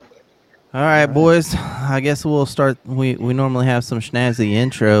All right, boys. I guess we'll start. We normally have some snazzy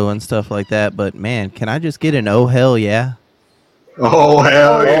intro and stuff like that, but man, can I just get an oh hell yeah? Oh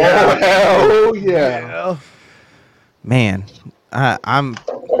hell Oh, yeah! hell yeah. Yeah. Man, I'm.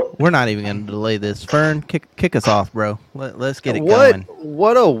 We're not even gonna delay this. Fern, kick us off, bro. Let's get it going.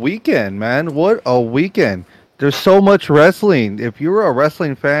 What a weekend, man. What a weekend. There's so much wrestling. If you're a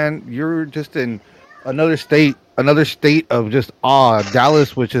wrestling fan, you're just in another state of just awe.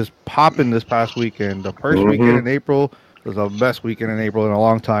 Dallas was just popping this past weekend. The first weekend in Mm-hmm. April was the best weekend in April in a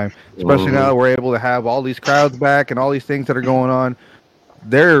long time. Especially now Mm-hmm. that we're able to have all these crowds back and all these things that are going on.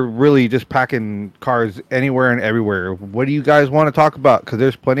 They're really just packing cars anywhere and everywhere. What do you guys want to talk about? Because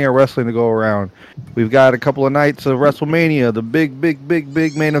there's plenty of wrestling to go around. We've got a couple of nights of WrestleMania, the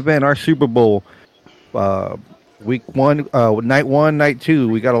big main event, our Super Bowl. Uh, week one, night one, night two.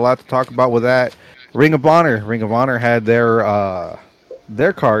 We got a lot to talk about with that. Ring of Honor. Ring of Honor had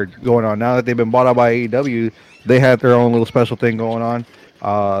their card going on. Now that they've been bought out by AEW, they had their own little special thing going on.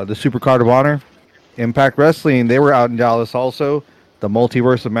 The Super Card of Honor. Impact Wrestling, they were out in Dallas also. The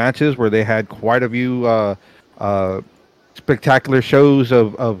multiverse of matches where they had quite a few uh, spectacular shows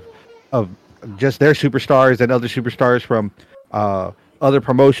of just their superstars and other superstars from other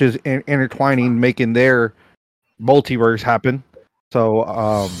promotions intertwining, making their multiverse happen. So,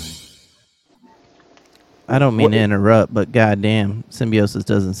 I don't mean what? to interrupt, but goddamn, Symbiosis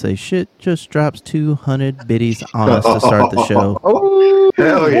doesn't say shit. Just drops 200 biddies on us to start the show. Oh,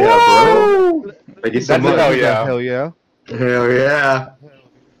 Hell yeah, bro! whoa! Thank you so That's a much. hell yeah. Hell yeah!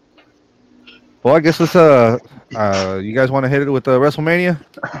 Well, I guess let's you guys want to hit it with WrestleMania?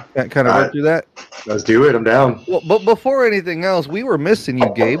 Kind of run Uh, through that. let's do it. I'm down. Well, but before anything else, we were missing you,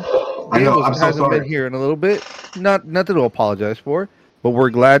 Gabe. I Gabe know. I'm so hasn't been sorry. here in a little bit. Not nothing to apologize for, but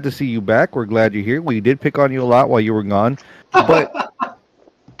we're glad to see you back. We're glad you're here. We did pick on you a lot while you were gone, but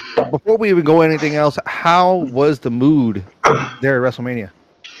before we even go anything else, how was the mood there at WrestleMania?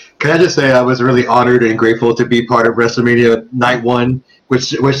 Can I just say I was really honored and grateful to be part of WrestleMania Night One,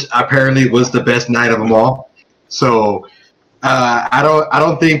 which apparently was the best night of them all. So I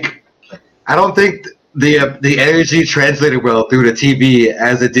don't think the energy translated well through the TV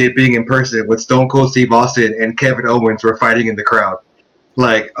as it did being in person with Stone Cold Steve Austin and Kevin Owens were fighting in the crowd.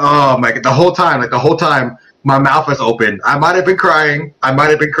 Like, oh my god, the whole time my mouth was open. I might have been crying.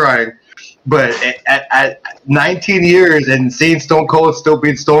 But at 19 years and seeing Stone Cold still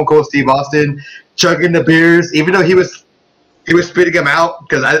being Stone Cold Steve Austin, chugging the beers, even though he was spitting them out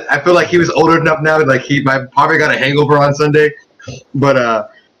because I feel like he was older enough now. Like he might probably got a hangover on Sunday,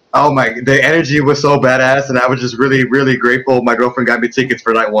 but oh my, the energy was so badass, and I was just really really grateful. My girlfriend got me tickets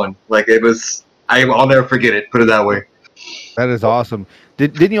for night one. Like it was, I'll never forget it. Put it that way. That is awesome.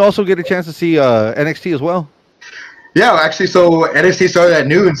 Didn't you also get a chance to see NXT as well? Yeah, actually, so NXT started at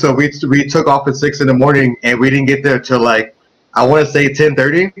noon, so we took off at 6 in the morning, and we didn't get there till like I want to say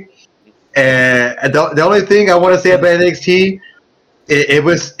 10:30. And the only thing I want to say about NXT, it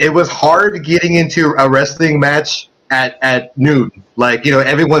was hard getting into a wrestling match at noon. Like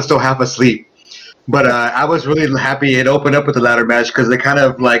everyone's still half asleep. But I was really happy it opened up with the ladder match because it kind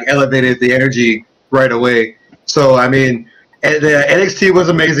of like elevated the energy right away. So I mean, the NXT was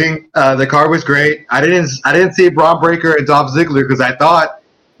amazing. The card was great. I didn't see Braun Breaker and Dolph Ziggler because I thought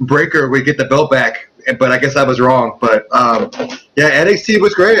Breaker would get the belt back, but I guess I was wrong. But yeah, NXT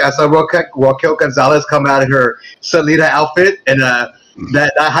was great. I saw Raquel Gonzalez come out in her Selena outfit, and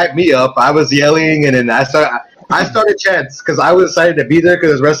that hyped me up. I was yelling, and then I started chants because I was excited to be there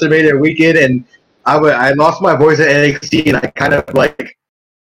because it was WrestleMania weekend, and I lost my voice at NXT, and I kind of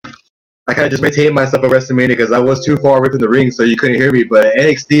just maintained myself at WrestleMania because I was too far away from the ring, so you couldn't hear me. But at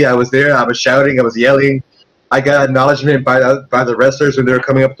NXT, I was there. I was shouting. I was yelling. I got acknowledgement by the wrestlers when they were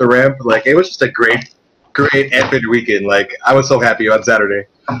coming up the ramp. Like it was just a great, great epic weekend. Like I was so happy on Saturday.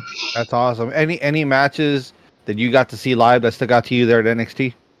 That's awesome. Any matches that you got to see live that stuck out to you there at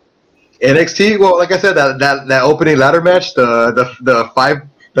NXT? NXT, well, like I said, that opening ladder match, the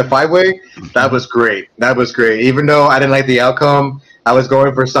five-way, that was great. That was great. Even though I didn't like the outcome, I was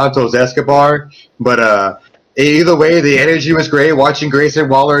going for Santos Escobar. But either way, the energy was great. Watching Grayson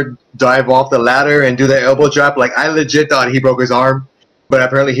Waller dive off the ladder and do the elbow drop, like I legit thought he broke his arm, but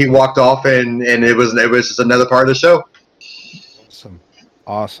apparently he walked off, and it was just another part of the show.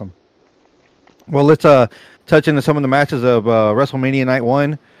 Awesome. Well, let's touch into some of the matches of WrestleMania Night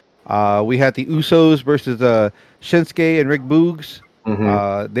One. We had the Usos versus Shinsuke and Rick Boogs.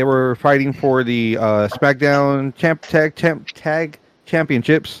 They were fighting for the SmackDown Tag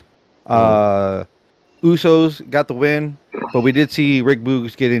Championships. Usos got the win, but we did see Rick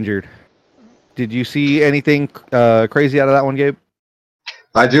Boogs get injured. Did you see anything crazy out of that one, Gabe?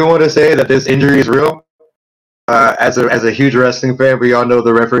 I do want to say that this injury is real. As a huge wrestling fan, we all know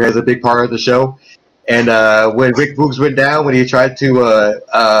the referee has a big part of the show. And when Rick Boogs went down, when he tried to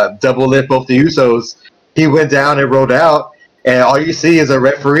double lift both the Usos, he went down and rolled out. And all you see is a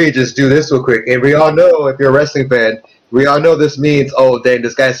referee just do this real quick. And we all know, if you're a wrestling fan, we all know this means, oh, dang,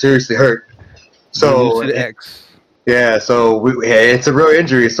 this guy's seriously hurt. So, yeah, so it's a real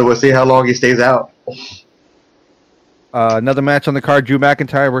injury. So we'll see how long he stays out. Another match on the card: Drew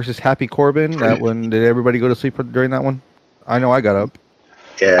McIntyre versus Happy Corbin. That one, did everybody go to sleep during that one? I know I got up.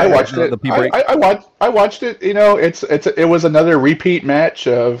 Yeah, I watched it. I watched it. You know, it was another repeat match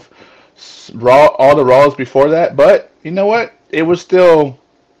of all the Raws before that. But you know what? It was still.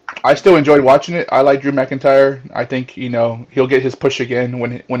 I still enjoyed watching it. I like Drew McIntyre. I think he'll get his push again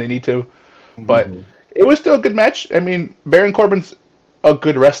when they need to. But it was still a good match. I mean, Baron Corbin's a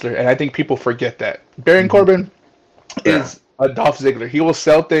good wrestler, and I think people forget that. Baron Corbin is a Dolph Ziggler. He will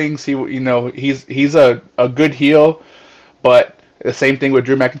sell things. He's a good heel, but the same thing with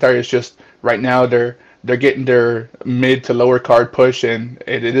Drew McIntyre is just right now they're getting their mid to lower card push, and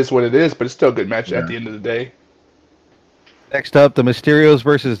it is what it is. But it's still a good match at the end of the day. Next up, the Mysterios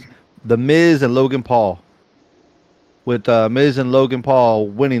versus the Miz and Logan Paul. With Miz and Logan Paul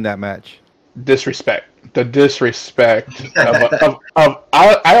winning that match. Disrespect. The disrespect of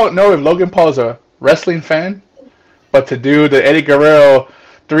I don't know if Logan Paul is a wrestling fan. But to do the Eddie Guerrero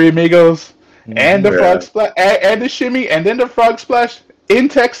Three Amigos and the frog splash and the shimmy and then the frog splash in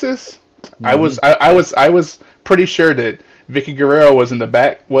Texas, I was pretty sure that Vicky Guerrero was in the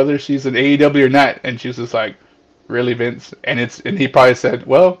back, whether she's in AEW or not, and she was just like, "Really, Vince?" And he probably said,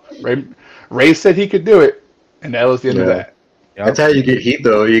 "Well, Ray said he could do it," and that was the end of that. Yep. That's how you get heat,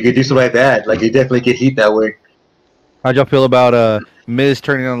 though. You could do something like that. Like, you definitely get heat that way. How'd y'all feel about Miz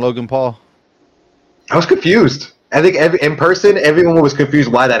turning on Logan Paul? I was confused. I think in person, everyone was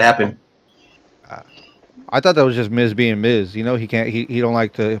confused why that happened. I thought that was just Miz being Miz. You know, he can't. He don't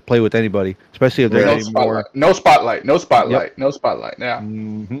like to play with anybody, especially if they're no spotlight. Yep. No spotlight. Yeah.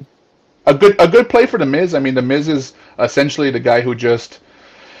 A good play for the Miz. I mean, the Miz is essentially the guy who just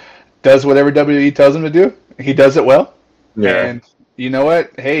does whatever WWE tells him to do. He does it well. Yeah. And you know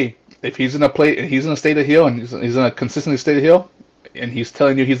what? Hey, if he's in a state of heel, and he's in a consistently state of heel, and he's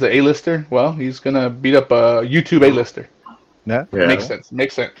telling you he's the A-lister, well, he's gonna beat up a YouTube A-lister. Yeah. Makes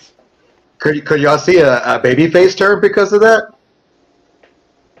sense. Could y'all see a babyface turn because of that?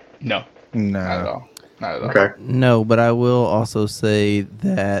 No. Not at all. Okay. No, but I will also say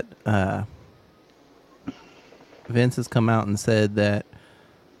that Vince has come out and said that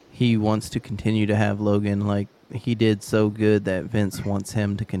he wants to continue to have Logan. Like, he did so good that Vince wants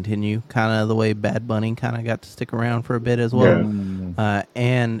him to continue, kind of the way Bad Bunny kind of got to stick around for a bit as well. Yeah.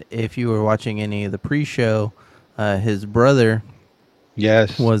 And if you were watching any of the pre-show, his brother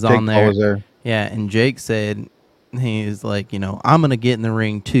was Jake on there. Was there. Yeah, and Jake said, he's like, I'm going to get in the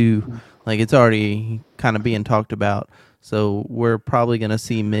ring too. Like, it's already kind of being talked about. So we're probably going to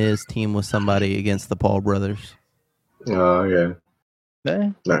see Miz team with somebody against the Paul brothers. Oh, yeah.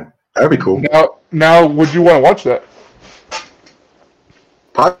 No, that'd be cool. Now, would you want to watch that?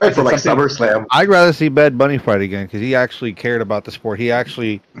 Probably for like SummerSlam. I'd rather see Bad Bunny fight again because he actually cared about the sport. He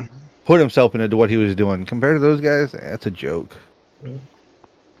actually put himself into what he was doing. Compared to those guys, that's a joke.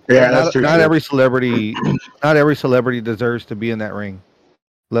 Yeah, that's true. Not every celebrity deserves to be in that ring.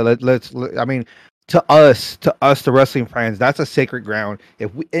 I mean, to us, the wrestling fans, that's a sacred ground.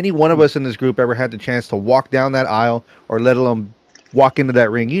 If any one of us in this group ever had the chance to walk down that aisle, or let alone walk into that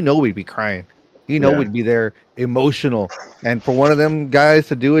ring, we'd be crying. We'd be there, emotional. And for one of them guys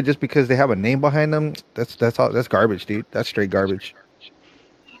to do it just because they have a name behind them, that's garbage, dude. That's straight garbage.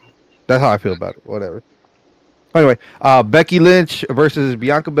 That's how I feel about it. Whatever. Anyway, Becky Lynch versus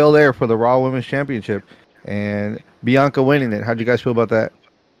Bianca Belair for the Raw Women's Championship, and Bianca winning it. How'd you guys feel about that?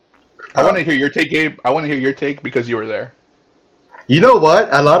 I want to hear your take, Gabe. I want to hear your take because you were there. You know what?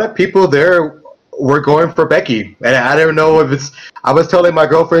 A lot of people there were going for Becky, and I don't know if it's. I was telling my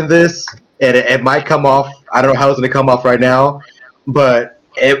girlfriend this, and it might come off. I don't know how it's going to come off right now, but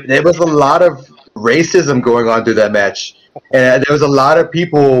there was a lot of racism going on through that match, and there was a lot of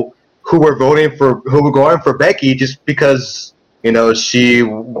people who were going for Becky just because she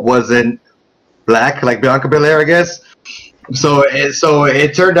wasn't black like Bianca Belair, I guess. So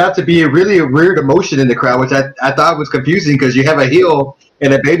it turned out to be a really weird emotion in the crowd, which I thought was confusing because you have a heel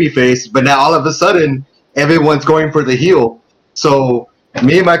and a baby face, but now all of a sudden everyone's going for the heel. So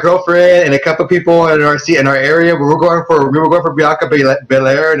me and my girlfriend and a couple people in our area, we were going for Bianca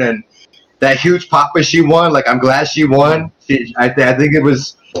Belair, and then that huge pop when she won. Like, I'm glad she won. I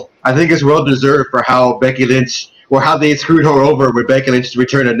think it's well deserved for how Becky Lynch or how they screwed her over with Becky Lynch's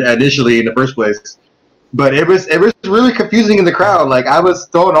return initially in the first place. But it was really confusing in the crowd. Like I was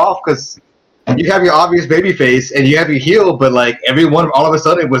thrown off because you have your obvious baby face and you have your heel, but like everyone all of a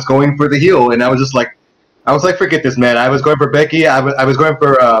sudden was going for the heel, and I was like, forget this, man. I was going for Becky. I was going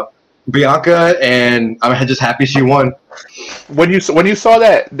for Bianca, and I'm just happy she won. When you saw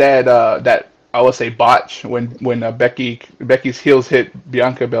that I would say botch when Becky's heels hit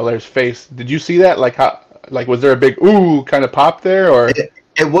Bianca Belair's face, did you see that? Like was there a big ooh kind of pop there, or?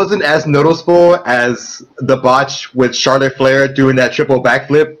 It wasn't as noticeable as the botch with Charlotte Flair doing that triple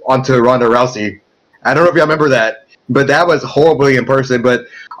backflip onto Ronda Rousey. I don't know if y'all remember that, but that was horribly in person. But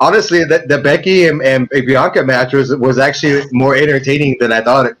honestly, the Becky and Bianca match was actually more entertaining than I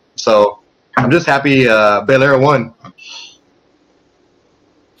thought. So I'm just happy Belair won.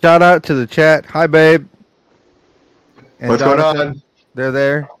 Shout out to the chat. Hi, babe. And What's Jonathan, going on? They're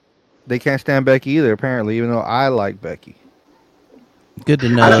there. They can't stand Becky either, apparently, even though I like Becky. Good to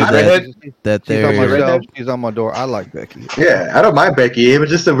know She's that She's on my they're shelf. She's on my door. I like Becky. Yeah, I don't mind Becky. It was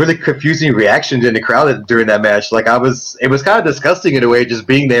just a really confusing reaction in the crowd during that match. Like it was kind of disgusting in a way, just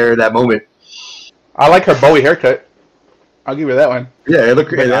being there in that moment. I like her Bowie haircut. I'll give you that one. Yeah, it looked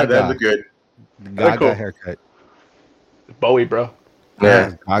that looked good. Gaga cool. haircut. Bowie, bro.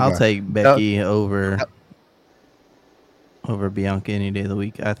 Yeah, I'll take Becky over Bianca any day of the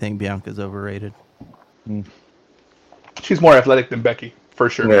week. I think Bianca's overrated. She's more athletic than Becky, for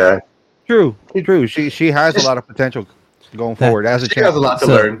sure. yeah. True. She has a lot of potential going forward as a She has a champion. lot to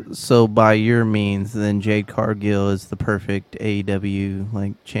learn. So by your means, then Jade Cargill is the perfect AEW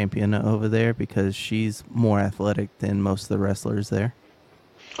like champion over there because she's more athletic than most of the wrestlers there.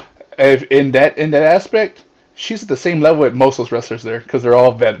 If in that aspect, she's at the same level with most of those wrestlers there because they're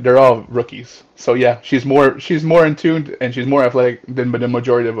all rookies. So yeah, she's more in tune and she's more athletic than the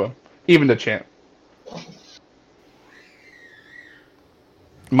majority of them, even the champ.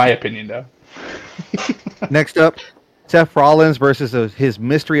 My opinion, though. Next up, Seth Rollins versus his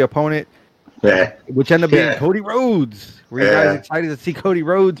mystery opponent, Yeah. which ended up being Cody Rhodes. Were you guys excited to see Cody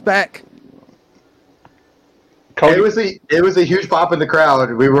Rhodes back? Cody, It was a huge pop in the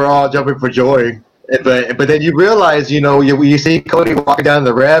crowd. We were all jumping for joy. But then you realize, you see Cody walking down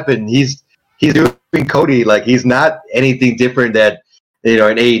the rep, and he's doing Cody like he's not anything different that in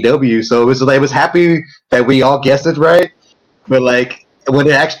AEW. So it was happy that we all guessed it right. But like when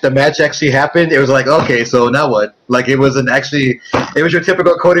the match actually happened, it was like, okay, so now what? Like it was your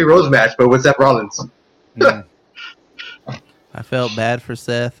typical Cody Rhodes match, but with Seth Rollins. Mm. I felt bad for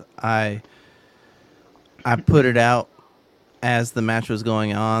Seth. I put it out as the match was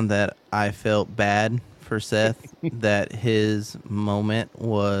going on that I felt bad for Seth that his moment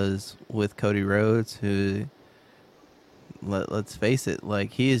was with Cody Rhodes, who, let's face it,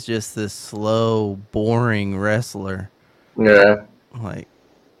 like he is just this slow, boring wrestler. Yeah. Like,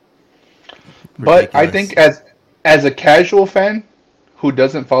 but I ridiculous. think as a casual fan who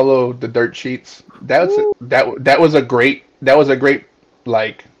doesn't follow the dirt sheets, that was a great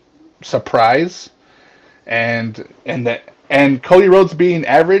like surprise, and Cody Rhodes being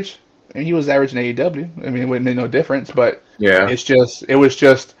average, and he was average in AEW. I mean, it wouldn't make no difference, but Yeah. it was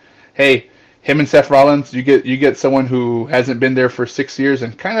just, hey, him and Seth Rollins, you get someone who hasn't been there for 6 years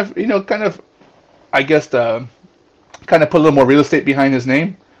and kind of, I guess kind of put a little more real estate behind his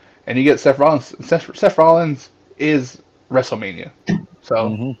name, and you get Seth Rollins. Seth Rollins is WrestleMania,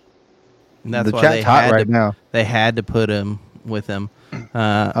 so And that's The why chat's hot right now. they had to put him with him.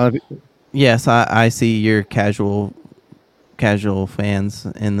 Yes, I see your casual fans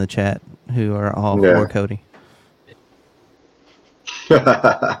in the chat who are all for Cody.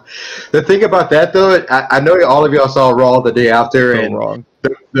 The thing about that, though, I know all of y'all saw Raw the day after, and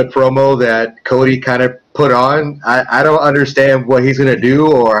the promo that Cody kind of put on. I don't understand what he's gonna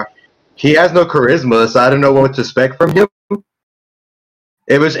do, or he has no charisma, so I don't know what to expect from him.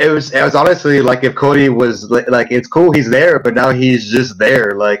 It was honestly like if Cody was like, it's cool, he's there, but now he's just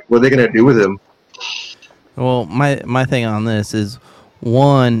there. Like, what are they gonna do with him? Well, my thing on this is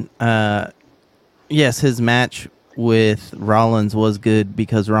one, yes, his match with Rollins was good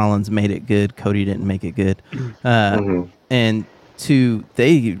because Rollins made it good. Cody didn't make it good. And two,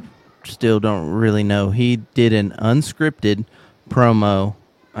 they still don't really know. He did an unscripted promo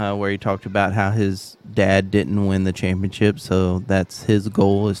where he talked about how his dad didn't win the championship, so that's his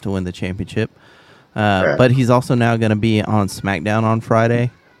goal is to win the championship. But he's also now going to be on SmackDown on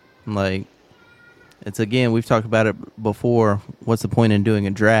Friday. Like, it's again, we've talked about it before. What's the point in doing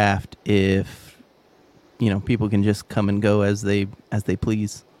a draft if people can just come and go as they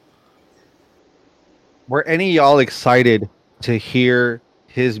please? Were any of y'all excited to hear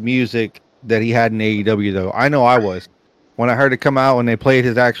his music that he had in AEW though. I know I was. When I heard it come out when they played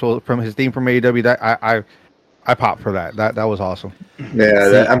his theme from AEW, that I popped for that. That was awesome.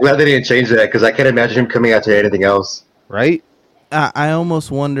 Yeah, See, I'm glad they didn't change that because I can't imagine him coming out to anything else. Right? I almost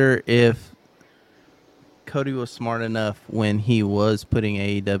wonder if Cody was smart enough when he was putting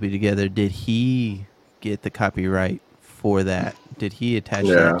AEW together. Did he get the copyright for that? Did he attach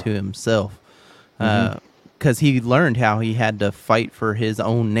that to himself? Because he learned how he had to fight for his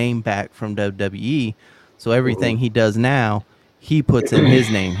own name back from WWE. So everything he does now, he puts in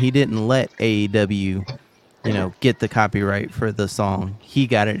his name. He didn't let AEW, get the copyright for the song. He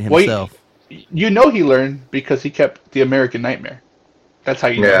got it himself. He learned because he kept the American Nightmare. That's how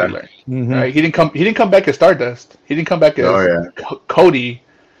you know he learned. Mm-hmm. Right? He didn't come back as Stardust. He didn't come back as Cody.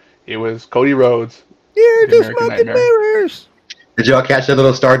 It was Cody Rhodes. You're just smoking mirrors. Did y'all catch that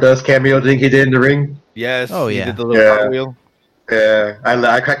little Stardust cameo thing he did in the ring? Yes. Oh, he yeah. did the little cartwheel. Yeah,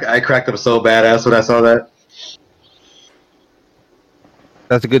 I cracked him so badass when I saw that.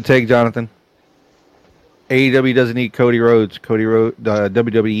 That's a good take, Jonathan. AEW doesn't need Cody Rhodes.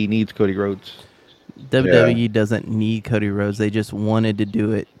 WWE needs Cody Rhodes. WWE doesn't need Cody Rhodes. They just wanted to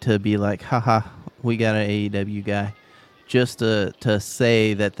do it to be like, haha, we got an AEW guy. Just to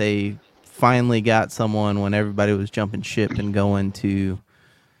say that they finally got someone when everybody was jumping ship and going to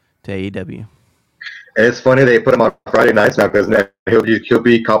AEW. And it's funny they put him on Friday nights now because he'll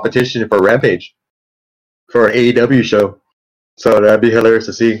be competition for Rampage for an AEW show. So that'd be hilarious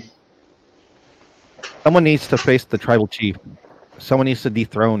to see. Someone needs to face the tribal chief. Someone needs to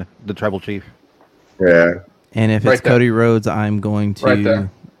dethrone the tribal chief. Yeah. And if it's Cody Rhodes, I'm going to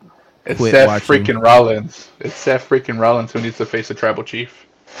It's quit Seth watching. freaking Rollins. It's Seth freaking Rollins who needs to face the tribal chief.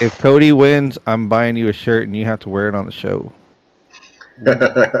 If Cody wins, I'm buying you a shirt and you have to wear it on the show.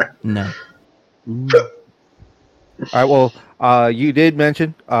 No. All right. Well, you did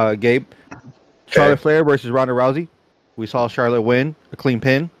mention Gabe, Charlotte Flair versus Ronda Rousey. We saw Charlotte win a clean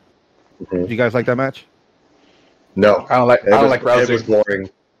pin. Did you guys like that match? No, I don't like Rousey. It was boring.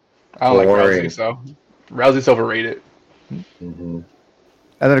 I don't like Rousey, so Rousey's overrated. And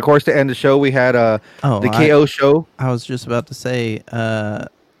then, of course, to end the show, we had the KO show. I was just about to say, I'm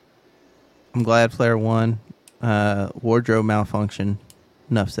glad Flair won. Wardrobe malfunction.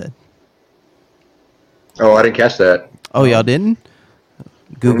 Enough said. Oh, I didn't catch that. Oh, y'all didn't?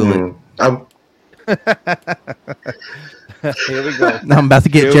 Google it. Here we go. I'm about to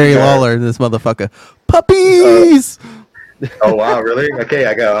get Jerry Lawler, this motherfucker. Puppies! Oh, wow, really? Okay,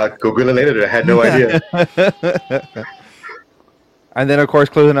 I'll Google it later. I had no idea. And then, of course,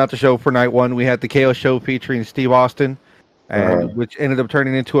 closing out the show for night one, we had the KO show featuring Steve Austin, which ended up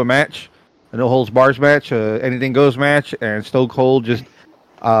turning into a match, a no-holds-bars match, anything goes match, and Stone Cold just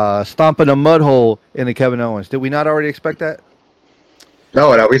stomping a mud hole into Kevin Owens. Did we not already expect that?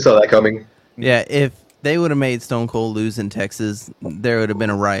 No, we saw that coming. Yeah, if they would have made Stone Cold lose in Texas, there would have been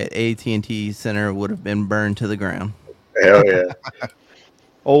a riot. AT&T Center would have been burned to the ground. Hell yeah.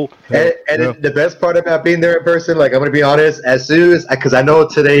 The best part about being there in person, like I'm going to be honest, as soon as, because I know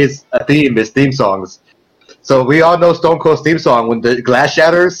today's theme is theme songs. So we all know Stone Cold's theme song, when the glass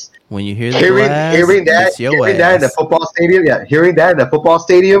shatters. When you hear the hearing that in the football stadium, hearing that in the football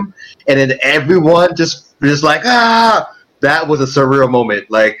stadium, and then everyone just like, that was a surreal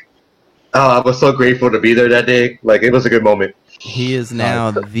moment. Like, I was so grateful to be there that day. Like, it was a good moment. He is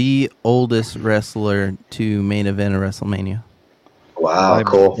now the oldest wrestler to main event a WrestleMania. Wow,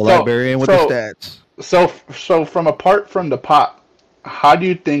 cool. Librarian with the stats. So from apart from the pop, how do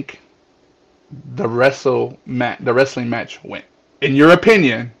you think the wrestling match went? In your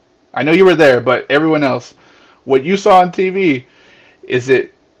opinion, I know you were there, but everyone else, what you saw on TV, is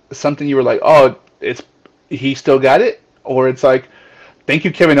it something you were like, oh, he still got it? Or it's like, thank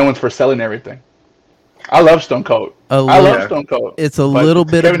you, Kevin Owens, for selling everything. I love Stone Cold. I love Stone Cold. It's a little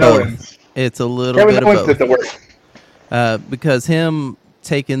bit of both. Owens. It's a little Kevin bit Owens of both. did the work. Because him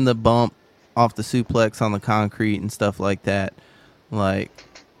taking the bump off the suplex on the concrete and stuff like that, like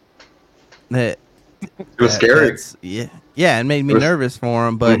that. It was scary. Yeah, it made me nervous for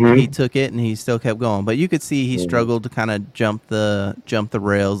him, but he took it and he still kept going. But you could see he struggled to kind of jump the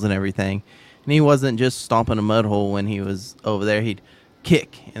rails and everything. And he wasn't just stomping a mud hole when he was over there. He'd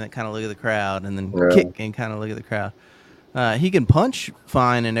kick and then kind of look at the crowd, and then kick and kind of look at the crowd. He can punch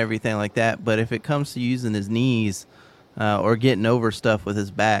fine and everything like that, but if it comes to using his knees or getting over stuff with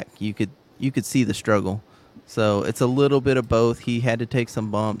his back, you could see the struggle. So it's a little bit of both. He had to take some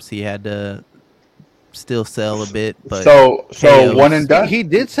bumps. He had to still sell a bit, but so one and done. He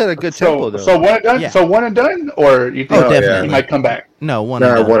did set a good tempo though. So one and done. Yeah. So one and done, or you think he might come back? No, one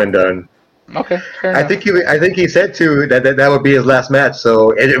and done. Okay, fair enough. I think he said too that would be his last match.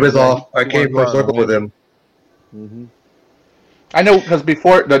 So it was off. I came full circle with him. Mm-hmm. I know because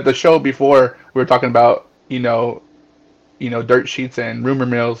before the show before we were talking about dirt sheets and rumor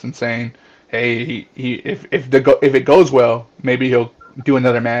mills and saying, hey, if it goes well, maybe he'll do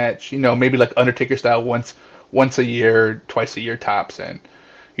another match. Maybe like Undertaker style once a year, twice a year tops. And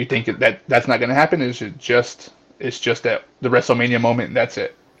you think that's not going to happen? It's just that the WrestleMania moment. And that's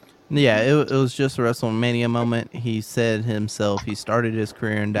it. Yeah, it was just a WrestleMania moment. He said himself he started his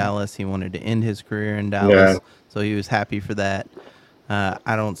career in Dallas. He wanted to end his career in Dallas, so he was happy for that.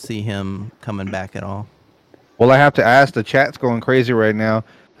 I don't see him coming back at all. Well, I have to ask, the chat's going crazy right now,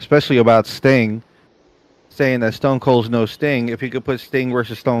 especially about Sting, saying that Stone Cold's no Sting. If he could put Sting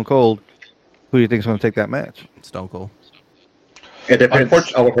versus Stone Cold, who do you think is going to take that match? Stone Cold. It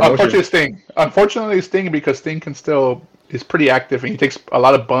depends on what promotion. Unfortunately, Sting, because Sting is pretty active and he takes a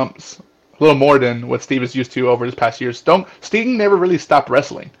lot of bumps, a little more than what Steve is used to over this past year. Sting never really stopped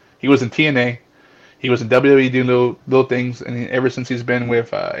wrestling. He was in TNA, he was in WWE doing little things, and ever since he's been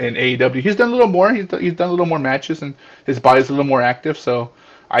with in AEW, he's done a little more. He's done a little more matches, and his body's a little more active. So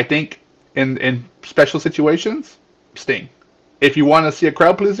I think in special situations, Sting. If you want to see a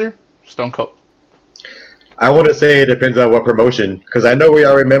crowd pleaser, Stone Cold. I want to say it depends on what promotion, because I know we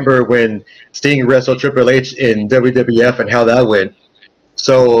all remember when Sting wrestled Triple H in WWF and how that went.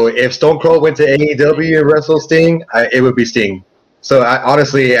 So if Stone Cold went to AEW and wrestled Sting, it would be Sting. So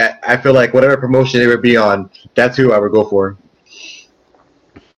honestly, I feel like whatever promotion it would be on, that's who I would go for.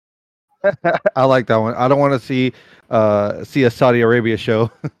 I like that one. I don't want to see a Saudi Arabia show.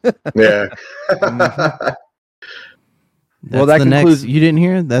 Yeah. Well, that concludes. You didn't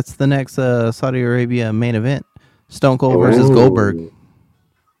hear? That's the next Saudi Arabia main event: Stone Cold versus Goldberg.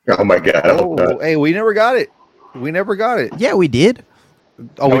 Oh my God! Hey, we never got it. Yeah, we did.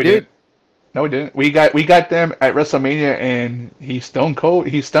 Oh, no, we did. No, we didn't. We got them at WrestleMania, and he stunned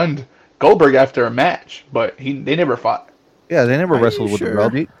Goldberg after a match, but they never fought. Yeah, they never wrestled with the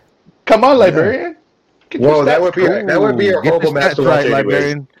belt. Come on, Librarian. Well, that would be a horrible match to watch,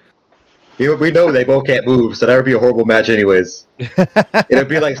 Librarian. We know they both can't move, so that would be a horrible match anyways. It would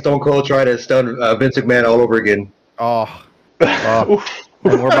be like Stone Cold trying to stun Vince McMahon all over again. Oh. And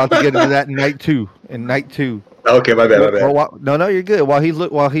we're about to get into that in night two. Okay, my bad. No, you're good. While the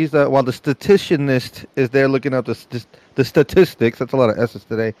statisticianist is there looking up the statistics. That's a lot of S's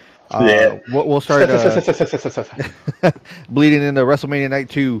today. We'll start bleeding into WrestleMania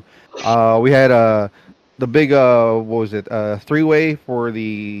Night 2. We had the big three-way for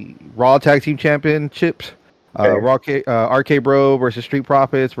the Raw Tag Team Championships. RK Bro versus Street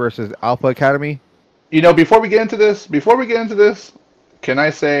Profits versus Alpha Academy. Before we get into this, can I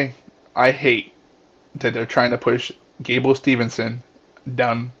say I hate that they're trying to push Gable Stevenson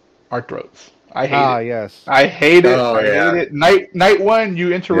down our throats. I hate it. Yes. I hate it. Hate it. Night one,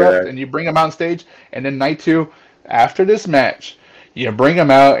 you interrupt and you bring him on stage, and then night two, after this match, you bring him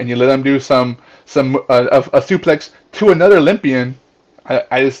out and you let him do some a suplex to another Olympian.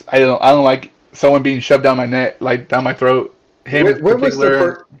 I don't like someone being shoved down my neck, like down my throat. When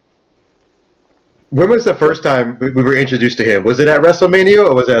was the first time we were introduced to him? Was it at WrestleMania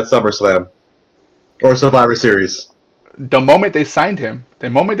or was it at SummerSlam? Or Survivor Series? The moment they signed him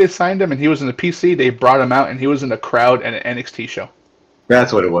and he was in the PC, they brought him out and he was in the crowd at an NXT show.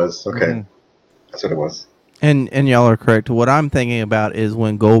 That's what it was. Okay. Mm-hmm. That's what it was. And y'all are correct. What I'm thinking about is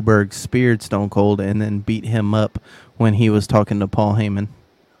when Goldberg speared Stone Cold and then beat him up when he was talking to Paul Heyman.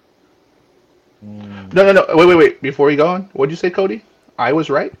 No. Wait. Before you go on, what'd you say, Cody? I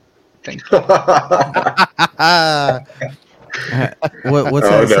was right? Thank you. What's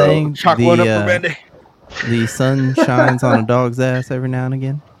that saying? The sun shines on a dog's ass every now and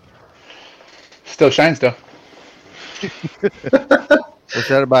again. Still shines, though. What's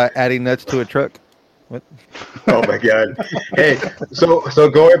that about adding nuts to a truck? What? Oh my God! Hey, so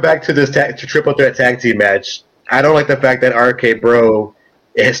going back to this triple threat tag team match, I don't like the fact that RK Bro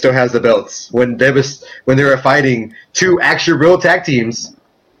still has the belts when they were fighting two actual real tag teams,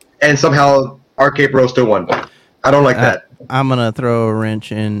 and somehow RK Bro still won. I don't like that. I'm gonna throw a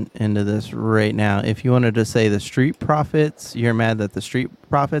wrench into this right now. If you wanted to say the Street Profits, you're mad that the Street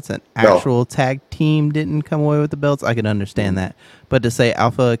Profits, an actual tag team, didn't come away with the belts. I could understand that, but to say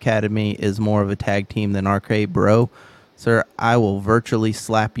Alpha Academy is more of a tag team than RK Bro, sir, I will virtually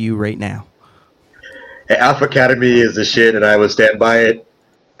slap you right now. Hey, Alpha Academy is the shit, and I would stand by it.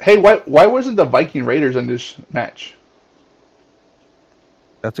 Hey, why wasn't the Viking Raiders in this match?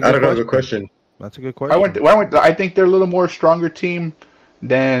 That's a good question. That's a good question. I think they're a little more stronger team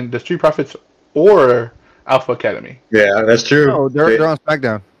than the Street Profits or Alpha Academy. Yeah, that's true. No, they're on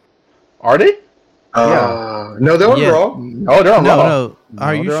SmackDown. Are they? No, they're on Yeah. Raw. Oh, they're on Raw. No.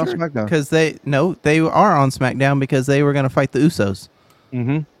 Are you they're on sure? SmackDown. Because they are on SmackDown because they were going to fight the Usos.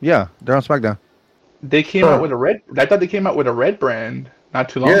 Yeah, they're on SmackDown. They came out with a red. I thought they came out with a red brand not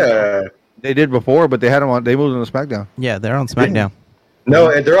too long ago. Yeah. They did before, but they had them on. They moved them to SmackDown. Yeah, they're on SmackDown.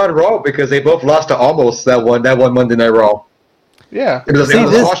 No, and they're on Raw because they both lost to Almost that one Monday Night Raw. Yeah. It was See, a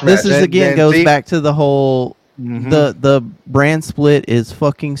squash this match. is again goes see- back to the whole the brand split is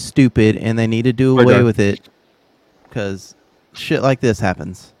fucking stupid, and they need to do away Okay. with it because shit like this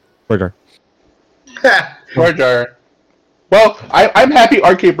happens. Okay. Jar Jar. Well, I'm happy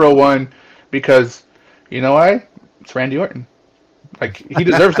RK Bro won because you know why? It's Randy Orton. Like he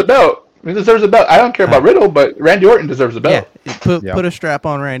deserves the belt. He deserves the belt. I don't care about Riddle, but Randy Orton deserves the belt. Yeah, put a strap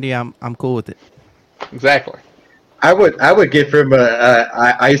on Randy. I'm cool with it. Exactly. I would give him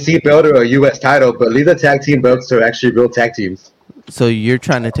a IC belt or a US title, but leave the tag team belts to actually real tag teams. So you're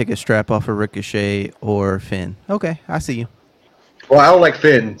trying to take a strap off of Ricochet or Finn? Okay, I see you. Well, I don't like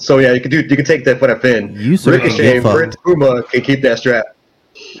Finn, so yeah, you can take that for the Finn. You certainly Ricochet, get fucked. Prince Puma can keep that strap.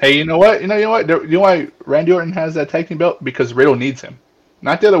 Hey, you know what? You know what? You know why Randy Orton has that tag team belt? Because Riddle needs him,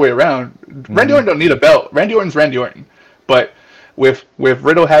 not the other way around. Randy Orton don't need a belt. Randy Orton's Randy Orton, but with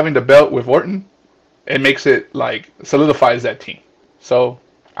Riddle having the belt with Orton, it makes it like solidifies that team. So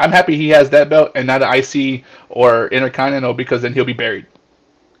I'm happy he has that belt and not an IC or Intercontinental because then he'll be buried.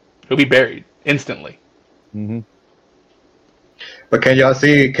 He'll be buried instantly. But can y'all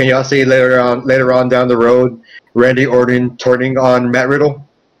see later on down the road Randy Orton turning on Matt Riddle?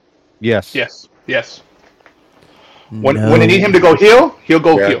 Yes. Yes. When they need him to go heel, he'll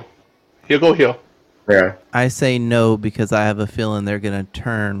go heel. He'll go heel. Yeah. I say no because I have a feeling they're gonna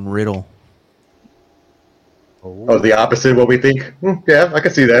turn Riddle. Oh, the opposite of what we think? Yeah, I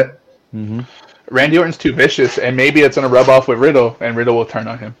can see that. Randy Orton's too vicious, and maybe it's gonna rub off with Riddle, and Riddle will turn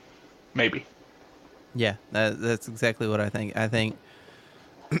on him. Maybe. Yeah, that's exactly what I think. I think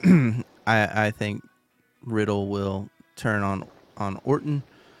I think Riddle will turn on Orton,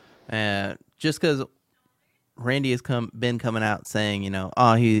 just because Randy has been coming out saying,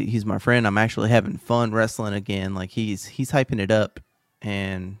 he's my friend. I'm actually having fun wrestling again. Like he's hyping it up,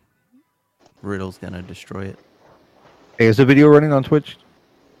 and Riddle's gonna destroy it. Hey, is the video running on Twitch?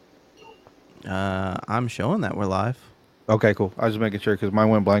 I'm showing that we're live. Okay, cool. I was just making sure because mine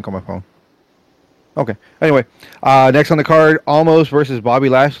went blank on my phone. Okay. Anyway, next on the card, Almost versus Bobby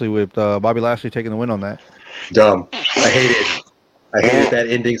Lashley, with Bobby Lashley taking the win on that. Dumb. I hate it. I hated that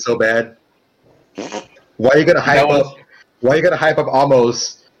ending so bad. Why are you gonna hype up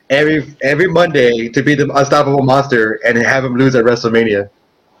Almost every Monday to be the unstoppable monster and have him lose at WrestleMania?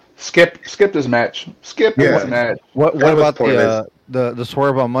 Skip this match. Skip this match. What That was about pointless. the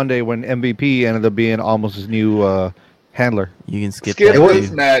swerve on Monday when MVP ended up being almost his new handler? You can skip Skip that. this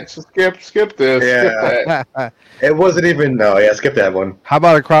too. match. Skip this. Yeah. Skip that. It wasn't even. No, yeah, skip that one. How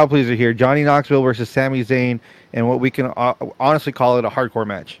about a crowd pleaser here? Johnny Knoxville versus Sami Zayn, and what we can honestly call it a hardcore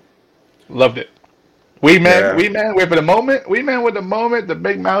match. Loved it. We man with the moment, the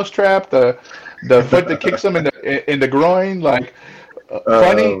big mousetrap, the foot that kicks him in the groin, like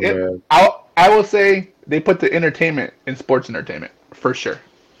funny. Man. I will say they put the entertainment in sports entertainment for sure.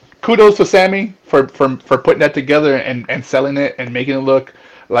 Kudos to Sammy for putting that together and selling it and making it look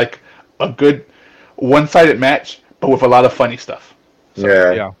like a good one-sided match, but with a lot of funny stuff. So,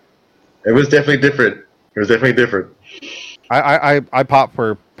 Yeah. It was definitely different. I popped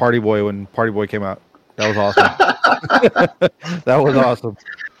for Party Boy when Party Boy came out. That was awesome. That was awesome.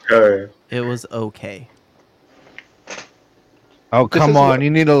 It was okay. Oh, come on. You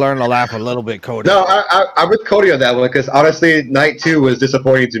need to learn to laugh a little bit, Cody. No, I'm with Cody on that one because honestly, night 2 was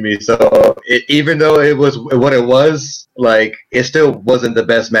disappointing to me. So even though it was what it was, like it still wasn't the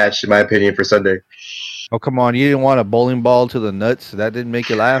best match in my opinion for Sunday. Oh, come on. You didn't want a bowling ball to the nuts? That didn't make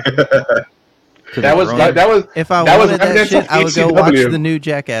you laugh? That was If I that was wanted that remnants shit, of I would go watch ECW. the new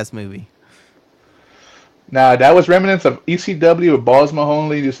Jackass movie. Nah, that was remnants of ECW with Balls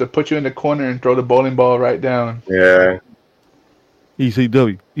Mahoney used to put you in the corner and throw the bowling ball right down. Yeah.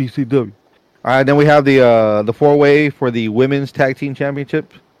 ECW. All right, then we have the four-way for the women's tag team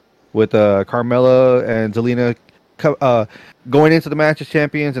championship with Carmella and Zelina going into the match as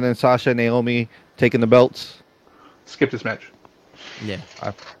champions, and then Sasha and Naomi taking the belts. Skip this match. Yeah.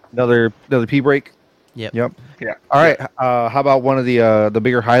 Another P break. Yep. Yep. Yeah. All right. How about one of the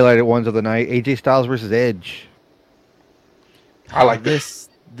bigger highlighted ones of the night? AJ Styles versus Edge. I like this.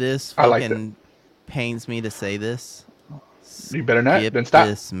 This I like fucking pains me to say this. You better not. Skip Then stop.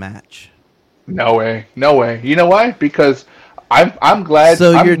 this match. No way. You know why? Because I'm glad.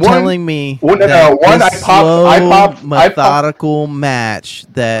 So you're telling me that one, this I popped methodical match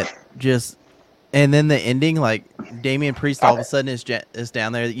that just, and then the ending, like Damian Priest all of a sudden is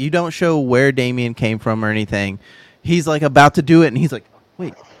down there. You don't show where Damian came from or anything. He's like about to do it, and he's like,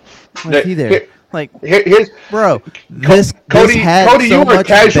 wait, why is he there? Like, here's bro, this Cody. had Cody, so you are a much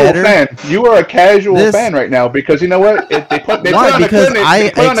casual better. fan. You are a casual fan right now because you know what? They put on a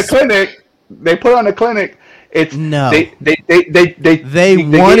clinic. They put on a clinic. It's no. They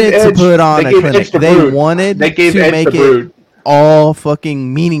wanted to put on a clinic. They wanted to make it all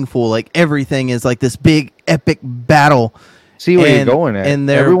fucking meaningful. Like everything is like this big epic battle. See where you're going at. And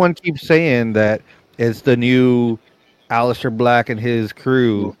everyone keeps saying that it's the new Aleister Black and his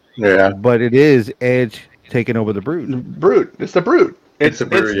crew. Yeah, but it is Edge taking over the Brood. Brood. It's the Brood. It's the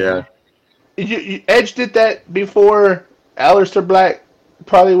Brood. Yeah. Edge did that before Aleister Black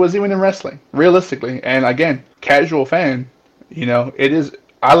probably was even in wrestling, realistically. And again, casual fan, you know, it is.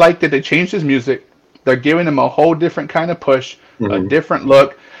 I like that they changed his music. They're giving him a whole different kind of push, a different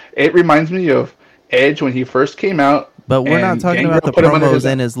look. It reminds me of Edge when he first came out. But we're not talking about the promos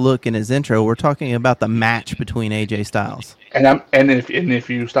and his look and his intro. We're talking about the match between AJ Styles. And if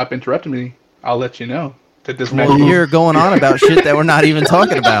you stop interrupting me, I'll let you know that this match. You're going on about shit that we're not even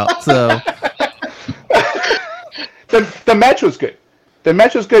talking about. So the match was good. The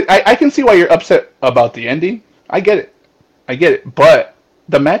match was good. I can see why you're upset about the ending. I get it. But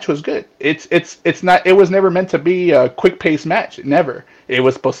the match was good. It's not. It was never meant to be a quick paced match. Never. It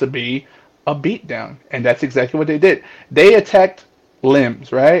was supposed to be a beatdown, and that's exactly what they did. They attacked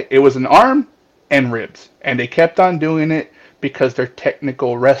limbs, right? It was an arm and ribs, and they kept on doing it because they're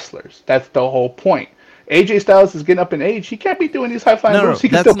technical wrestlers. That's the whole point. AJ Styles is getting up in age. He can't be doing these high-flying moves. He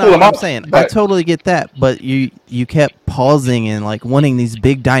can still pull them off. I'm saying. I totally get that, but you kept pausing and like wanting these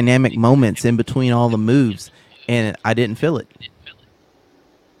big dynamic moments in between all the moves, and I didn't feel it.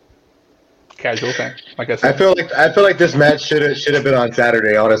 Casual fan, like I said. I feel like this match should have been on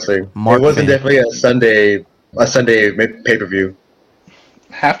Saturday. Honestly, it wasn't definitely a Sunday pay-per-view.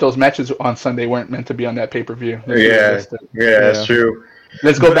 Half those matches on Sunday weren't meant to be on that pay-per-view. Yeah, that's true.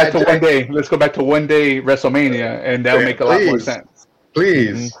 Let's go back to one day. Let's go back to one day WrestleMania, and that'll make a lot more sense.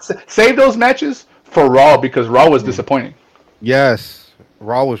 Please save those matches for Raw because Raw was disappointing. Yes,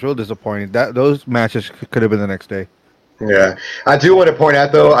 Raw was real disappointing. Those matches could have been the next day. Yeah, I do want to point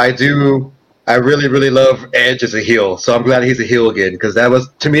out though. I really, really love Edge as a heel, so I'm glad he's a heel again because that was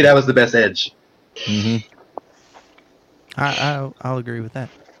the best Edge. Mm-hmm. I'll agree with that.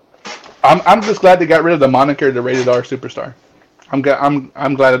 I'm just glad they got rid of the moniker, the Rated R Superstar. I'm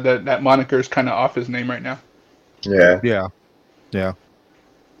glad that moniker is kind of off his name right now. Yeah.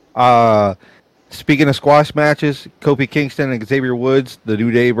 Speaking of squash matches, Kofi Kingston and Xavier Woods, the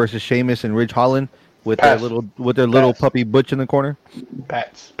New Day versus Sheamus and Ridge Holland with their little puppy Butch in the corner.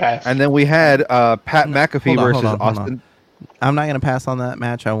 Pass. And then we had Pat McAfee versus Austin. I'm not gonna pass on that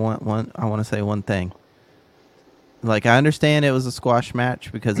match. I want to say one thing. Like, I understand it was a squash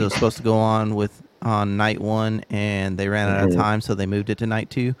match because it was supposed to go on night 1 and they ran out of time, so they moved it to night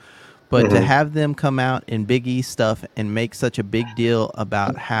 2. But to have them come out in Big E stuff and make such a big deal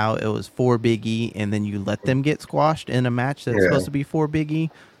about how it was for Big E and then you let them get squashed in a match that's supposed to be for Big E,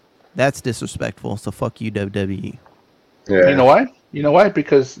 that's disrespectful. So fuck you, WWE. Yeah. You know why?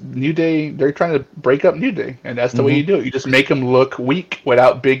 Because New Day, they're trying to break up New Day, and that's the way you do it. You just make them look weak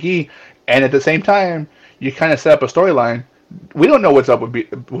without Big E, and at the same time, you kind of set up a storyline. We don't know what's up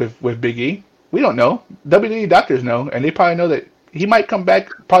with Big E. We don't know. WWE doctors know, and they probably know that he might come back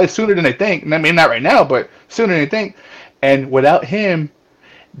probably sooner than they think. I mean, not right now, but sooner than they think. And without him,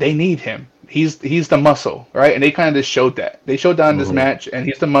 they need him. He's the muscle, right? And they kind of just showed that. They showed that in this match, and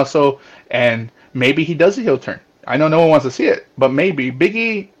he's the muscle, and maybe he does a heel turn. I know no one wants to see it, but maybe. Big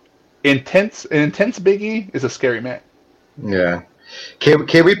E, intense Big E is a scary man. Yeah.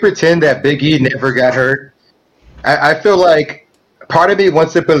 Can we pretend that Big E never got hurt? I feel like part of me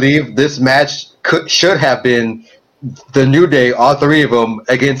wants to believe this match should have been the New Day, all three of them,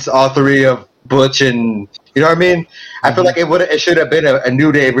 against all three of Butch and, you know what I mean? I feel like it should have been a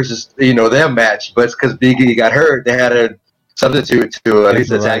New Day versus, them match, but it's because Big E got hurt, they had to substitute to at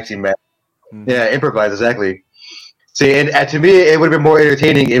least a tag team match. Yeah, improvise, exactly. See, and to me, it would have been more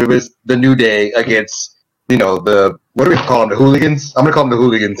entertaining if it was the New Day against, the, what do we call them, the Hooligans? I'm going to call them the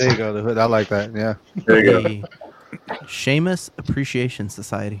Hooligans. There you go, I like that, yeah. There you go. Sheamus Appreciation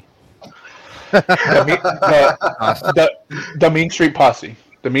Society. The Mean Street Posse.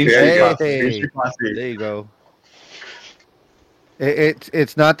 The Mean Street Posse. There you go.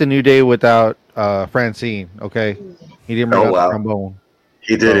 It's not the New Day without Francine, okay? He didn't bring out the trombone.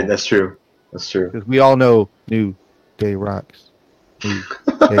 He didn't. That's true. Because we all know New Day rocks. New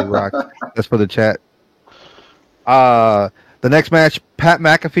Day rocks. That's for the chat. The next match, Pat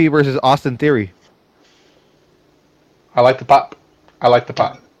McAfee versus Austin Theory. I like the pop. I like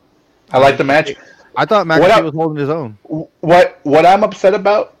the match. I thought McAfee was holding his own. What I'm upset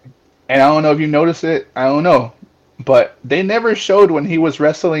about, and I don't know if you noticed it, I don't know, but they never showed when he was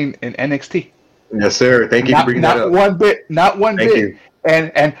wrestling in NXT. Yes, sir. Thank you for bringing that up. Not one bit. You.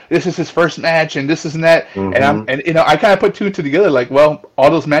 And this is his first match, and this is that, Mm-hmm. and I kind of put two and two together. Like, well, all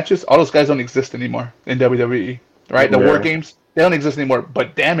those matches, all those guys don't exist anymore in WWE, right? The War Games, they don't exist anymore.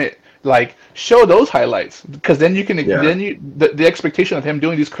 But damn it, like, show those highlights, because then you can the expectation of him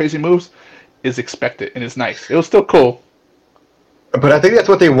doing these crazy moves is expected, and it's nice. It was still cool. But I think that's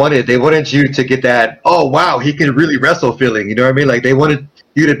what they wanted. They wanted you to get that, oh wow, he can really wrestle feeling. You know what I mean? Like they wanted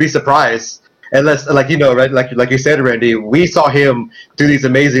you to be surprised. And let's, like, you know, right, like you said, Randy, we saw him do these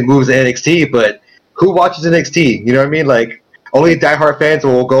amazing moves in NXT, but who watches NXT? You know what I mean? Like, only diehard fans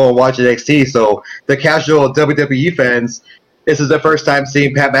will go and watch NXT. So the casual WWE fans, this is their first time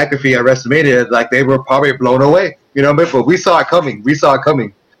seeing Pat McAfee at WrestleMania. Like, they were probably blown away. You know what I mean? But we saw it coming.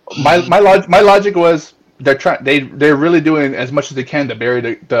 My logic was they're really doing as much as they can to bury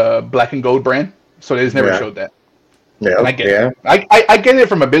the black and gold brand. So they just never showed that. Yeah, and I get it. I get it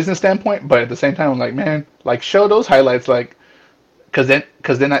from a business standpoint, but at the same time, I'm like, man, like show those highlights, like, because then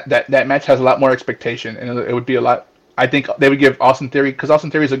that match has a lot more expectation, and it would be a lot. I think they would give Austin Theory, because Austin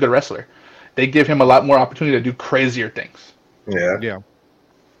Theory is a good wrestler, they give him a lot more opportunity to do crazier things. Yeah.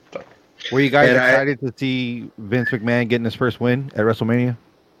 So. Were you guys excited to see Vince McMahon getting his first win at WrestleMania?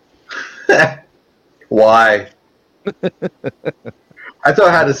 Why? That's all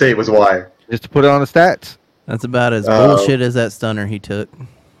I had to say was why. Just to put it on the stats. That's about as bullshit as that stunner he took.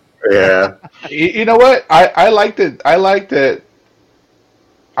 Yeah. You know what? I liked it. I liked that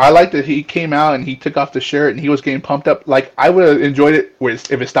he came out and he took off the shirt and he was getting pumped up. Like, I would have enjoyed it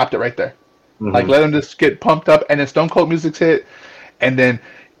if it stopped it right there. Mm-hmm. Like, let him just get pumped up, and then Stone Cold music's hit, and then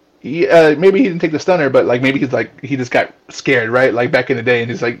maybe he didn't take the stunner, but like maybe he just got scared, right? Like back in the day,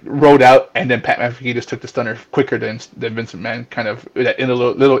 and he's like rolled out, and then Pat McAfee just took the stunner quicker than Vincent McMahon. Kind of that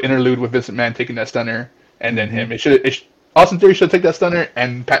little interlude with Vincent McMahon taking that stunner. And then him. Austin Theory should take that stunner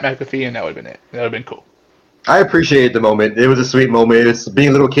and Pat McAfee, and that would have been it. That would have been cool. I appreciated the moment. It was a sweet moment. It's being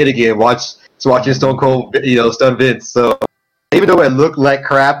a little kid again, watching Stone Cold, stun Vince. So even though it looked like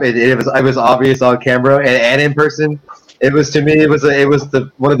crap, it was obvious on camera and in person. It was, to me, it was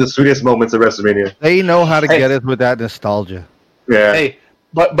one of the sweetest moments of WrestleMania. They know how to get us with that nostalgia. Yeah. Hey,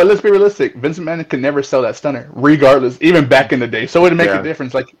 but let's be realistic. Vince McMahon could never sell that stunner, regardless, even back in the day. So it would make a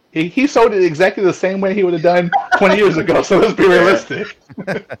difference. Like he sold it exactly the same way he would have done 20 years ago. So let's be realistic.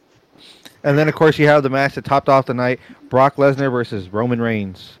 And then, of course, you have the match that topped off the night: Brock Lesnar versus Roman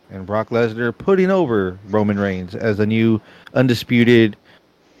Reigns, and Brock Lesnar putting over Roman Reigns as the new undisputed,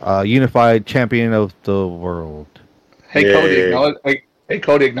 unified champion of the world. Hey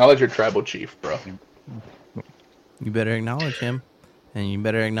Cody, acknowledge your tribal chief, bro. You better acknowledge him. And you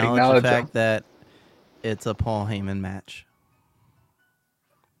better acknowledge the fact that it's a Paul Heyman match.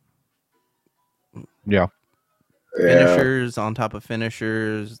 Yeah. Finishers on top of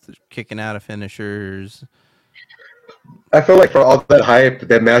finishers, kicking out of finishers. I feel like for all that hype,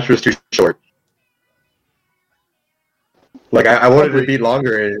 that match was too short. Like I wanted it to be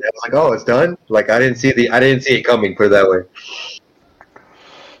longer, and I was like, "Oh, it's done." Like I didn't see it coming. Put it that way.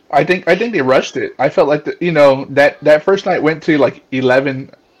 I think they rushed it. I felt like that first night went to like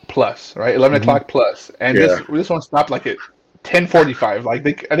 11 plus, right? 11 o'clock plus, and this one stopped like at 10:45. Like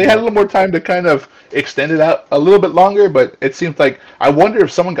they had a little more time to kind of extend it out a little bit longer, but it seems like, I wonder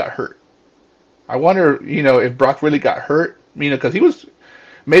if someone got hurt. I wonder, if Brock really got hurt. Because he was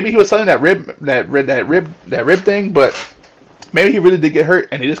selling that rib thing, but maybe he really did get hurt,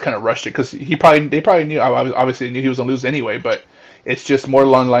 and he just kind of rushed it because they probably knew. Obviously knew he was gonna lose anyway, but. It's just more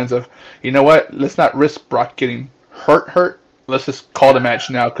along the lines of, you know what? Let's not risk Brock getting hurt. Let's just call the match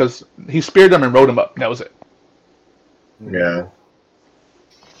now, because he speared him and rode him up. And that was it. Yeah.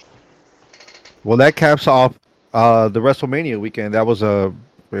 Well, that caps off the WrestleMania weekend. That was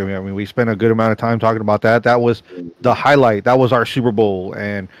we spent a good amount of time talking about that. That was the highlight. That was our Super Bowl.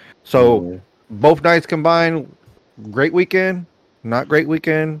 And so both nights combined, great weekend, not great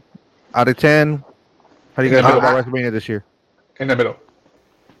weekend, out of 10. How do you guys feel about WrestleMania this year? In the middle.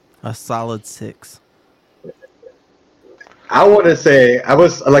 A solid 6. I want to say, I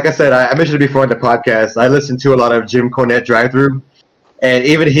mentioned it before in the podcast, I listened to a lot of Jim Cornette Drive-Thru, and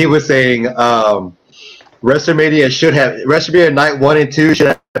even he was saying WrestleMania night 1 and 2 should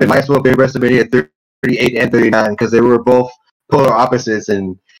have might as well be WrestleMania 38 and 39, because they were both polar opposites,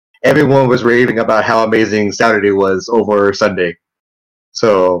 and everyone was raving about how amazing Saturday was over Sunday.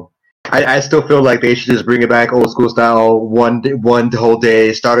 So I still feel like they should just bring it back old school style. One whole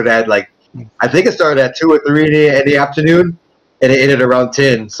day started at I think it started at 2 or 3 in the afternoon, and it ended around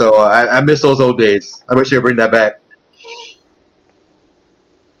 10. So I miss those old days. I wish they would bring that back.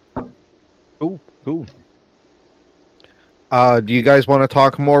 Cool. Do you guys want to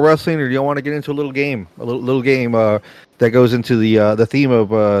talk more wrestling, or do you want to get into a little game? A little game that goes into the theme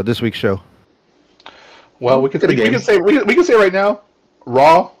of this week's show. Well, we can say right now,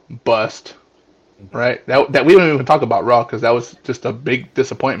 Raw bust. Right, that we don't even talk about Raw because that was just a big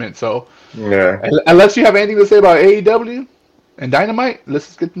disappointment. So, Yeah. Unless you have anything to say about AEW and Dynamite, let's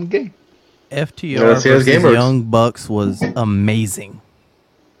just get in the game. FTR let's see how this versus game works. Young Bucks was amazing.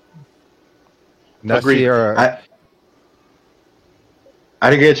 Agreed. I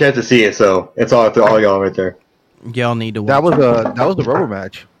didn't get a chance to see it, so it's all y'all right there. Y'all need to watch. That was the rubber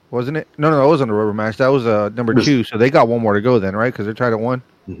match, wasn't it? No, it wasn't a rubber match. That was number 2. So they got one more to go then, right? Because they're tied at 1.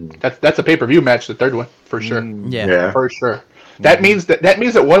 That's a pay-per-view match, the third one for sure. Yeah, for sure. That means that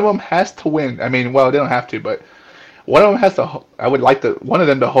one of them has to win. I mean, well, they don't have to, but one of them has to. I would like one of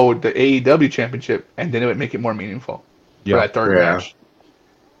them to hold the AEW championship, and then it would make it more meaningful for that third match.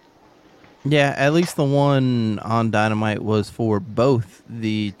 Yeah, at least the one on Dynamite was for both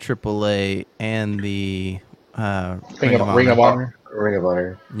the AAA and the Ring of Honor. Ring of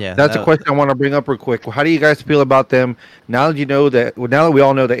Honor. Yeah, That's a question I want to bring up real quick. How do you guys feel about them now that you know that? Well, now that we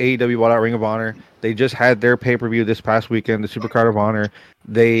all know that AEW bought out Ring of Honor, they just had their pay-per-view this past weekend, the Supercard of Honor.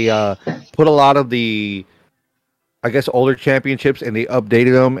 They put a lot of the, I guess, older championships and they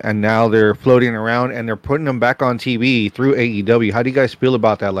updated them, and now they're floating around and they're putting them back on TV through AEW. How do you guys feel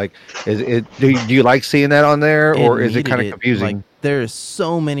about that? Like, do you like seeing that on there, or is it kind of confusing? Like, there's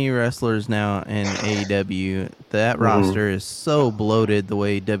so many wrestlers now in AEW. That roster is so bloated the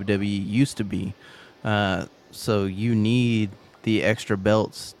way WWE used to be. So you need the extra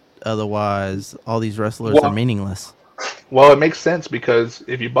belts. Otherwise, all these wrestlers are meaningless. Well, it makes sense because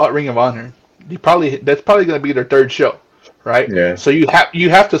if you bought Ring of Honor, that's probably going to be their third show, right? Yeah. So you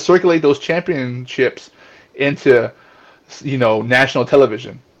have to circulate those championships into, national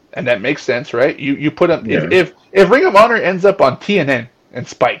television, and that makes sense, right? You put them if Ring of Honor ends up on TNN and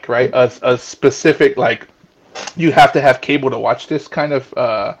Spike, right? A specific you have to have cable to watch this kind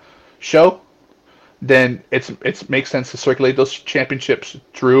of show, then it makes sense to circulate those championships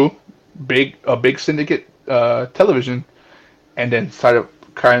through a big syndicate television, and then start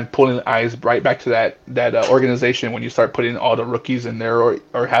kind of pulling the eyes right back to that organization when you start putting all the rookies in there,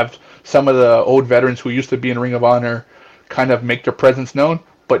 or have some of the old veterans who used to be in Ring of Honor kind of make their presence known,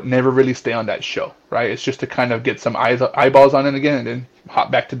 but never really stay on that show, right? It's just to kind of get some eyeballs on it again, and then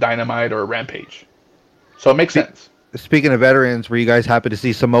hop back to Dynamite or Rampage. So it makes sense. Speaking of veterans, were you guys happy to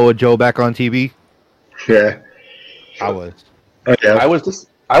see Samoa Joe back on TV? Yeah, I was. Okay. I was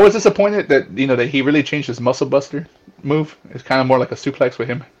disappointed that that he really changed his muscle buster move. It's kind of more like a suplex with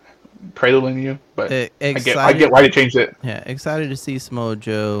him cradling you, but I get why they changed it. Yeah, excited to see Samoa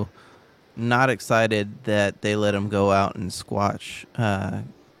Joe. Not excited that they let him go out and squash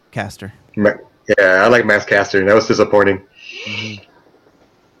Caster. Yeah, I like Max Caster. That was disappointing.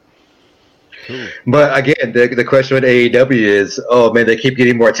 Cool. But again, the question with AEW is, oh man, they keep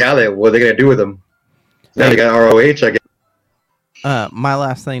getting more talent. What are they gonna do with them? Now they got ROH, I guess. My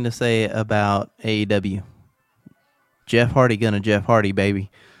last thing to say about AEW. Jeff Hardy gonna Jeff Hardy, baby.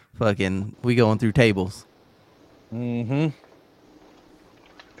 Fucking, we going through tables. Mm-hmm.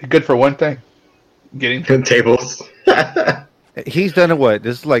 Good for one thing. Getting tables. He's done it, what?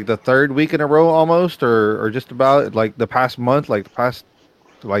 This is like the third week in a row almost, or just about, like the past month, like the past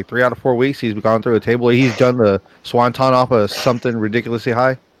 3 out of 4 weeks, he's gone through a table. He's done the swanton off of something ridiculously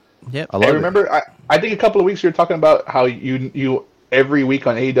high. Yep. I love it. Remember, I think a couple of weeks you were talking about how you every week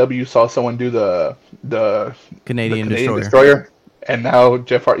on AEW you saw someone do the Canadian Destroyer. And now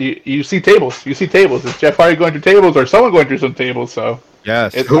Jeff Hardy, you see tables. You see tables. Is Jeff Hardy going through tables or someone going through some tables? So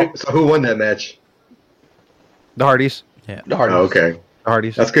yes. So who won that match? The Hardys. Yeah. The Hardys. Oh, okay. The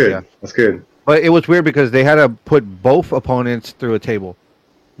Hardys. That's good. Yeah. That's good. But it was weird because they had to put both opponents through a table.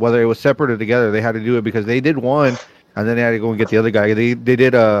 Whether it was separate or together, they had to do it because they did one, and then they had to go and get the other guy. They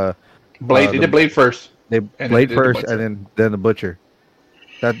did Blade. They did Blade first. They Blade first, and then the Butcher.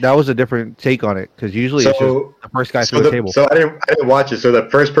 That was a different take on it because usually it's just the first guy through the table. So I didn't watch it. So the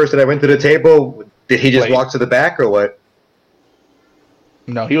first person that went to the table, did he just Blade. walk to the back or what?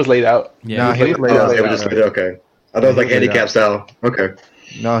 No, he was laid out. Yeah. No, he was laid out. They were just okay. I thought it was like handicap style. Okay.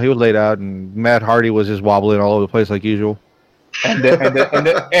 No, he was laid out, and Matt Hardy was just wobbling all over the place like usual. And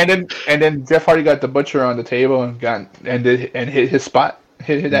then Jeff Hardy got the Butcher on the table and hit his spot.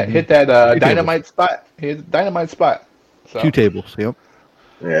 Hit that dynamite spot. Hit dynamite spot. So. 2 tables. Yep.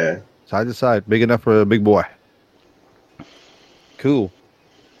 Yeah. side to side, big enough for a big boy. Cool.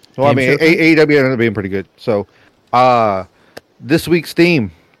 Well, I Game mean, show time? AEW ended up being pretty good. So, this week's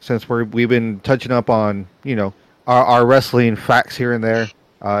theme, since we've been touching up on our wrestling facts here and there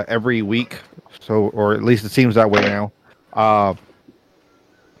every week, so or at least it seems that way now.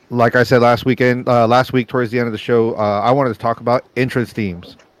 Like I said last week towards the end of the show, I wanted to talk about entrance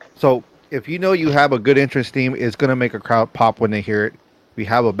themes. So if you know you have a good entrance theme, it's going to make a crowd pop when they hear it. If you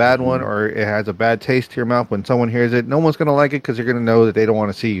have a bad one or it has a bad taste to your mouth when someone hears it, no one's going to like it because you're going to know that they don't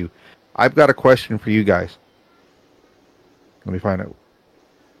want to see you. I've got a question for you guys. Let me find out.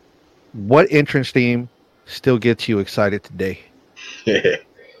 What entrance theme still gets you excited today?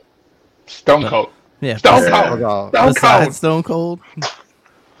 Stone Cold. Yeah. Stone Yeah. Cold. Stone Besides Cold. Stone Cold,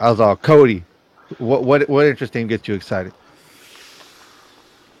 I was all Cody. What entrance theme gets you excited?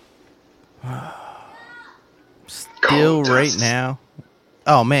 still right now.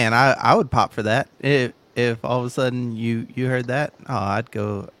 Oh man, I would pop for that if all of a sudden you heard that. Oh, I'd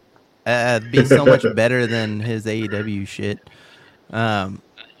go. It'd be so much better than his AEW shit.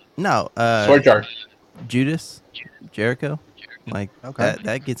 No, Swear Judas, Jericho, like Okay.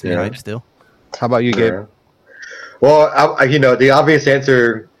 that gets me Yeah. hyped still. How about you, Gabe? Yeah. Well, the obvious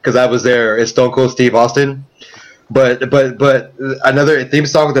answer, because I was there, is Stone Cold Steve Austin. But another theme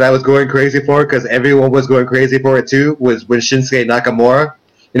song that I was going crazy for, because everyone was going crazy for it too, was when Shinsuke Nakamura.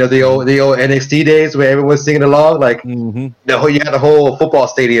 The old NXT days where everyone was singing along, like Mm-hmm. you had the whole football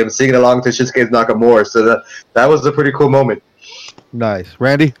stadium singing along to Shinsuke Nakamura. So that was a pretty cool moment. Nice,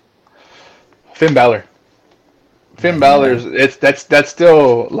 Randy. Finn Balor. Finn Balor's that's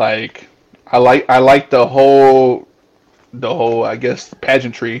still like I like the whole I guess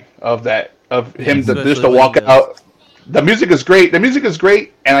pageantry of that of him especially just to when he walk goes- out. The music is great. The music is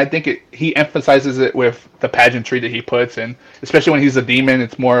great, and I think he emphasizes it with the pageantry that he puts, and especially when he's a demon,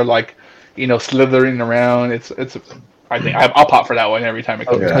 it's more like slithering around. It's I think I'll pop for that one every time it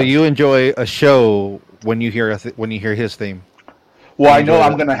comes Yeah. So out. you enjoy a show when you hear his theme. Well, I enjoy know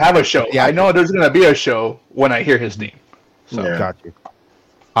I'm that. gonna have a show. Yeah. I know there's gonna be a show when I hear his theme. So Yeah. Got you.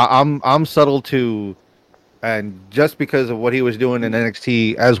 I'm subtle too, and just because of what he was doing in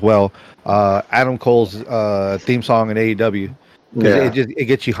NXT as well, Adam Cole's theme song in AEW, because it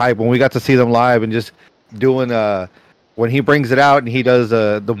gets you hype. When we got to see them live and just doing when he brings it out and he does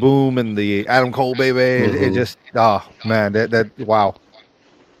the boom and the Adam Cole baby, it just man that wow,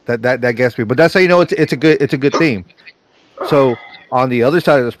 that gets me. But that's how you know it's a good theme. So on the other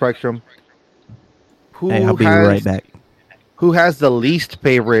side of the spectrum, Hey, I'll be right back. who has the least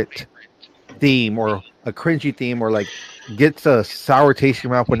favorite theme or a cringy theme or like gets a sour taste in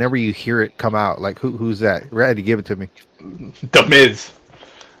your mouth whenever you hear it come out? Like who's that? Ready, give it to me. The Miz.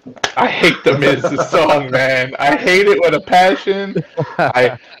 I hate the Miz's song, man. I hate it with a passion.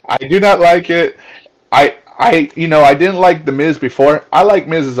 I do not like it. I didn't like the Miz before. I like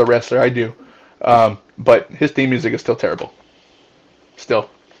Miz as a wrestler. I do. But his theme music is still terrible. Still.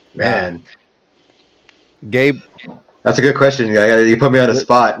 Man, Gabe, that's a good question. You put me on the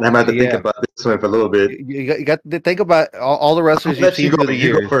spot, and I'm going to have to think Yeah. about this one for a little bit. you got to think about all the wrestlers you've Let seen you go, through the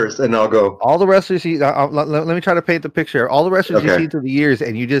you go years. first, and I'll go. All the wrestlers let me try to paint the picture. All the wrestlers you've Okay. seen through the years,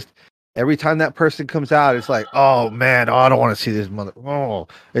 and you just every time that person comes out, it's like, oh man, I don't want to see this mother. Well,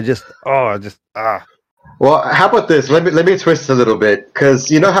 how about this? Let me twist a little bit,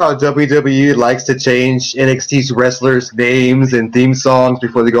 because you know how WWE likes to change NXT's wrestlers' names and theme songs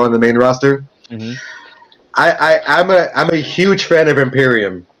before they go on the main roster. Mhm. I'm a huge fan of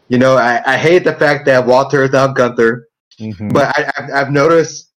Imperium. I hate the fact that Walter without Gunther, Mhm. but I've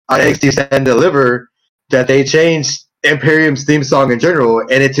noticed on NXT Stand and Deliver that they changed Imperium's theme song in general,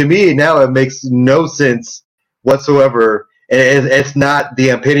 and to me now it makes no sense whatsoever. It's not the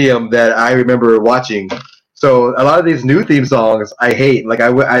Imperium that I remember watching. So a lot of these new theme songs I hate. Like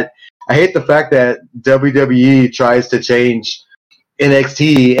I hate the fact that WWE tries to change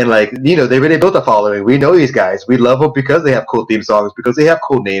NXT, and they really built a following. We know these guys. We love them because they have cool theme songs, because they have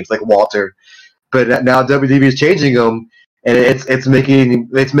cool names like Walter. But now WWE is changing them, and it's making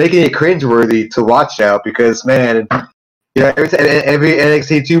it cringeworthy to watch now, because man, every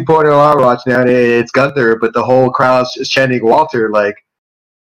NXT 2.0 I watch now, it's Gunther, but the whole crowd's just chanting Walter. Like,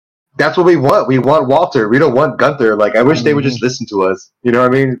 that's what we want. We want Walter. We don't want Gunther. Like, I wish they would just listen to us. You know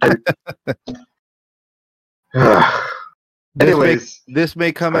what I mean? Anyways, This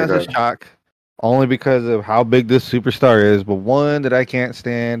may come as a Okay. shock, only because of how big this superstar is. But one that I can't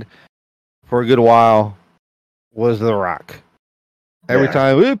stand for a good while was The Rock. Every Yeah.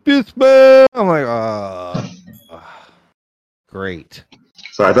 time if it's bad, I'm like, great.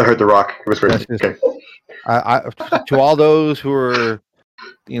 so I heard The Rock was first. That's just- Okay. I to all those who are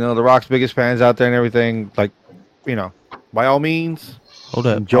The Rock's biggest fans out there and everything. Like, by all means, Hold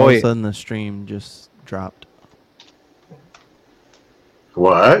up. enjoy All of a it. sudden, the stream just dropped.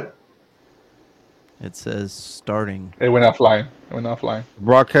 What? It says starting. It went offline. The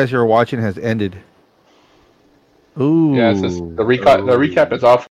broadcast you're watching has ended. Ooh. Yeah, it says the recap is off.